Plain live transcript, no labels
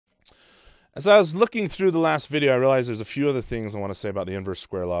As I was looking through the last video, I realized there's a few other things I want to say about the inverse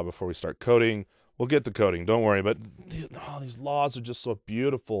square law before we start coding. We'll get to coding, don't worry, but these laws are just so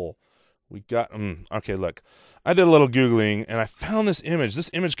beautiful. We got, okay, look, I did a little Googling, and I found this image. This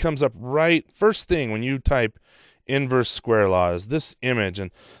image comes up right, first thing when you type inverse square law is this image,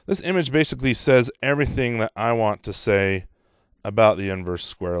 and this image basically says everything that I want to say about the inverse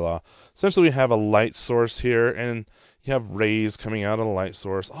square law. Essentially, we have a light source here, and you have rays coming out of the light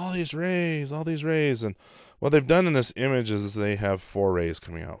source. All these rays. And what they've done in this image is they have 4 rays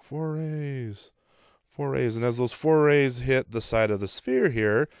coming out. 4 rays. And as those 4 rays hit the side of the sphere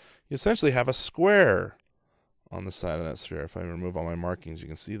here, you essentially have a square on the side of that sphere. If I remove all my markings, you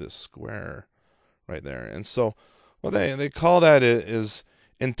can see this square right there. And so what they call that is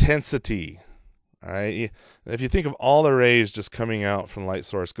intensity. All right. If you think of all the rays just coming out from the light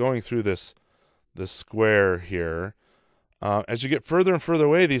source, going through this square here, as you get further and further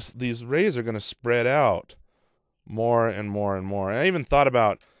away, these rays are going to spread out more and more and more. And I even thought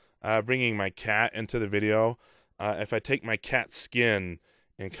about bringing my cat into the video. If I take my cat's skin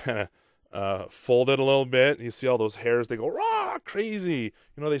and kind of fold it a little bit, you see all those hairs, they go rah, crazy.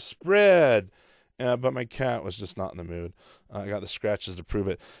 You know, they spread. But my cat was just not in the mood. I got the scratches to prove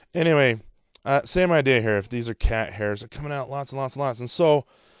it. Anyway, same idea here. If these are cat hairs, they're coming out lots and lots and lots. And so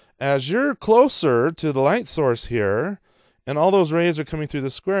as you're closer to the light source here, and all those rays are coming through the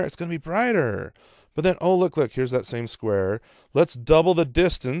square, it's going to be brighter. But then, oh, look, here's that same square. Let's double the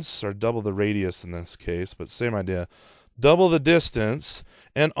distance, or double the radius in this case, but same idea. Double the distance,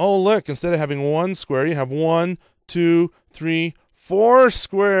 and oh, look, instead of having 1 square, you have 1, 2, 3, 4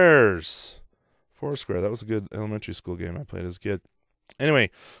 squares. 4 square. That was a good elementary school game I played as a kid. Anyway,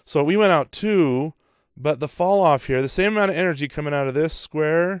 so we went out 2, but the fall off here, the same amount of energy coming out of this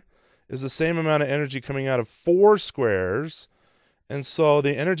square is the same amount of energy coming out of 4 squares. And so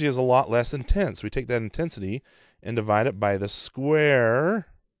the energy is a lot less intense. We take that intensity and divide it by the square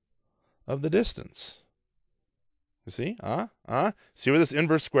of the distance. You see? See where this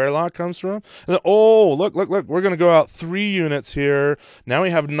inverse square law comes from? And then, oh, look. We're going to go out 3 units here. Now we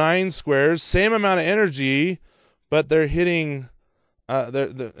have 9 squares. Same amount of energy, but they're hitting,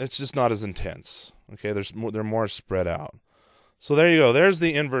 it's just not as intense. Okay, they're more spread out. So there you go. There's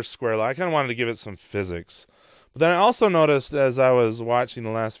the inverse square law. I kind of wanted to give it some physics. But then I also noticed as I was watching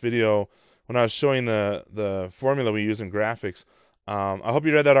the last video, when I was showing the formula we use in graphics, I hope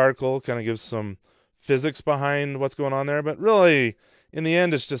you read that article. Kind of gives some physics behind what's going on there. But really, in the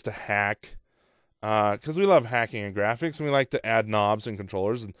end, it's just a hack. Because we love hacking in graphics, and we like to add knobs and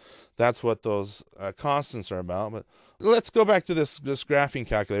controllers. And that's what those constants are about. But let's go back to this graphing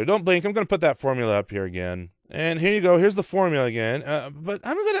calculator. Don't blink. I'm going to put that formula up here again. And here you go. Here's the formula again. But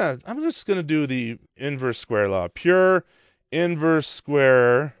I'm just gonna do the inverse square law. Pure inverse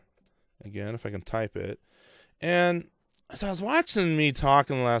square. Again, if I can type it. And as I was watching me talk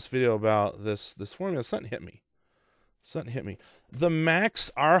in the last video about this formula, something hit me. The max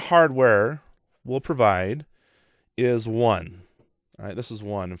our hardware will provide is 1. All right, this is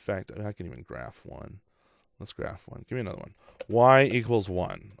 1. In fact, I can even graph 1. Let's graph 1. Give me another one. Y equals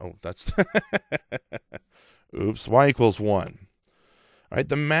 1. Oh, that's oops, y equals 1. All right,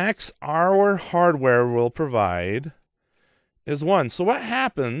 the max our hardware will provide is 1. So what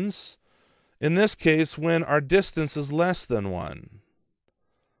happens in this case when our distance is less than 1?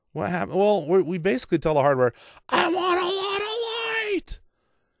 What happens? Well, we basically tell the hardware, I want a lot of light.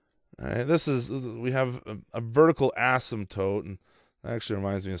 All right, we have a vertical asymptote, and that actually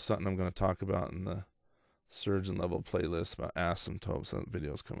reminds me of something I'm going to talk about in the surgeon level playlist about asymptotes. That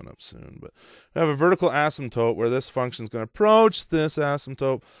video's coming up soon. But we have a vertical asymptote where this function is going to approach this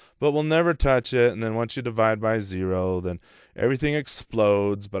asymptote, but we'll never touch it. And then once you divide by 0, then everything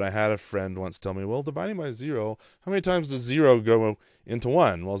explodes. But I had a friend once tell me, well, dividing by 0, how many times does 0 go into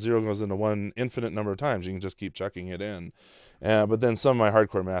 1? Well, 0 goes into 1 infinite number of times. You can just keep chucking it in. But then some of my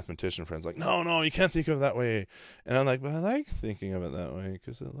hardcore mathematician friends are like, no, you can't think of it that way. And I'm like, but I like thinking of it that way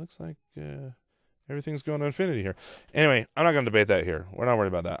because it looks like everything's going to infinity here. Anyway, I'm not going to debate that here. We're not worried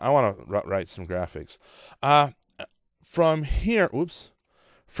about that. I want to write some graphics. From here,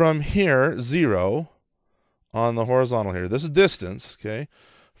 0 on the horizontal here. This is distance, okay?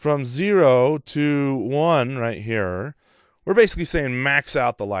 From 0 to 1 right here, we're basically saying max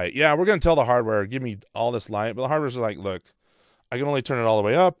out the light. Yeah, we're going to tell the hardware, give me all this light. But the hardware's like, look, I can only turn it all the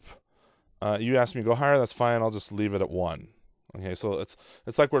way up. You asked me to go higher, that's fine. I'll just leave it at 1. Okay, so it's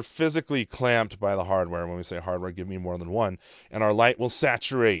like we're physically clamped by the hardware when we say hardware, give me more than 1, and our light will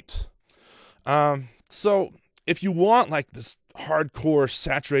saturate. So if you want like this hardcore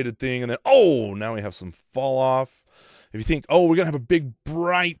saturated thing, and then, oh, now we have some fall off, If you think, oh, we're going to have a big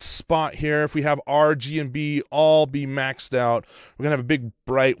bright spot here. If we have R, G, and B all be maxed out, we're going to have a big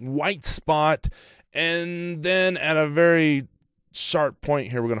bright white spot. And then at a very sharp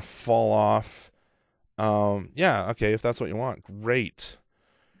point here, we're going to fall off. Yeah, okay, if that's what you want, great.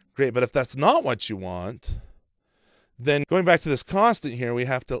 Great, but if that's not what you want, then going back to this constant here, we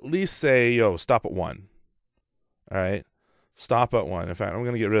have to at least say, yo, stop at 1. All right? Stop at 1. In fact, I'm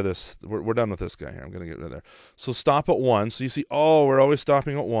going to get rid of this. We're done with this guy here. I'm going to get rid of there. So stop at 1. So you see, oh, we're always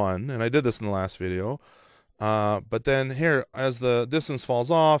stopping at 1. And I did this in the last video. But then here, as the distance falls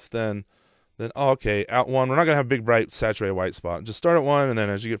off, then oh, okay, at 1, we're not going to have a big, bright, saturated white spot. Just start at 1, and then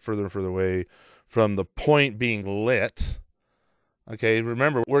as you get further and further away from the point being lit, okay,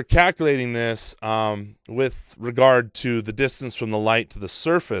 remember, we're calculating this with regard to the distance from the light to the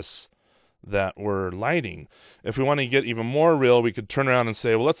surface that we're lighting. If we want to get even more real, we could turn around and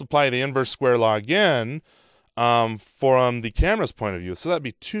say, well, let's apply the inverse square law again from the camera's point of view. So that'd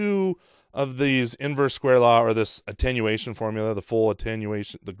be 2 of these inverse square law, or this attenuation formula, the full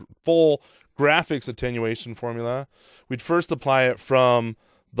graphics attenuation formula. We'd first apply it from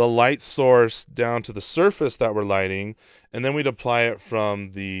the light source down to the surface that we're lighting, and then we'd apply it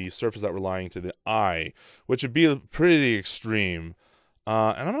from the surface that we're lighting to the eye, which would be pretty extreme.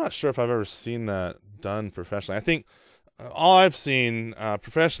 And I'm not sure if I've ever seen that done professionally. I think all I've seen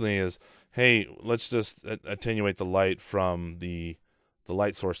professionally is, hey, let's just attenuate the light from the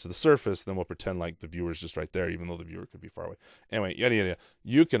light source to the surface, then we'll pretend like the viewer's just right there, even though the viewer could be far away. Anyway, yada, yada.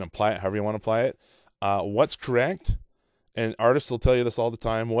 You can apply it however you want to apply it. What's correct, and artists will tell you this all the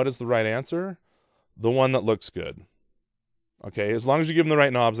time, what is the right answer? The one that looks good. Okay, as long as you give them the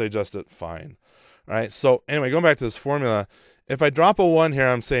right knobs, they adjust it, fine. All right, so anyway, going back to this formula, if I drop a 1 here,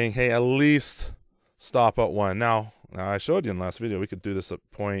 I'm saying, hey, at least stop at 1. Now I showed you in the last video, we could do this at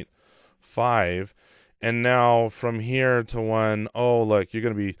 0.5. And now from here to 1, oh, look, you're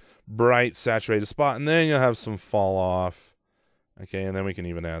going to be bright, saturated spot, and then you'll have some fall off. Okay, and then we can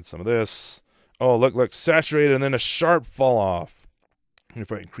even add some of this. Oh, look, saturated, and then a sharp fall off. And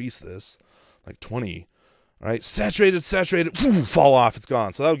if I increase this, like 20, all right, saturated, whoo, fall off, it's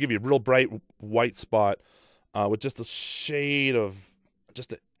gone. So that'll give you a real bright white spot with just a shade of,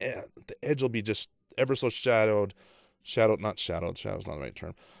 the edge will be just ever so shadowed, not shadowed, shadow's not the right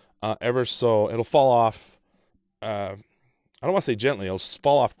term. Ever so, it'll fall off, I don't want to say gently, it'll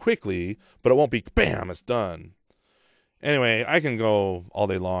fall off quickly, but it won't be, bam, it's done. Anyway, I can go all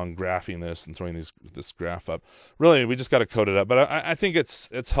day long graphing this and throwing this graph up. Really, we just got to code it up, but I think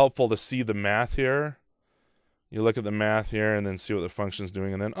it's helpful to see the math here. You look at the math here and then see what the function's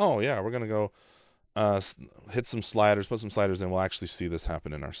doing, and then, oh yeah, we're going to go hit some sliders, put some sliders in, we'll actually see this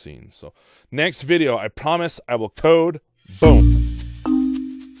happen in our scene. So next video, I promise I will code, boom.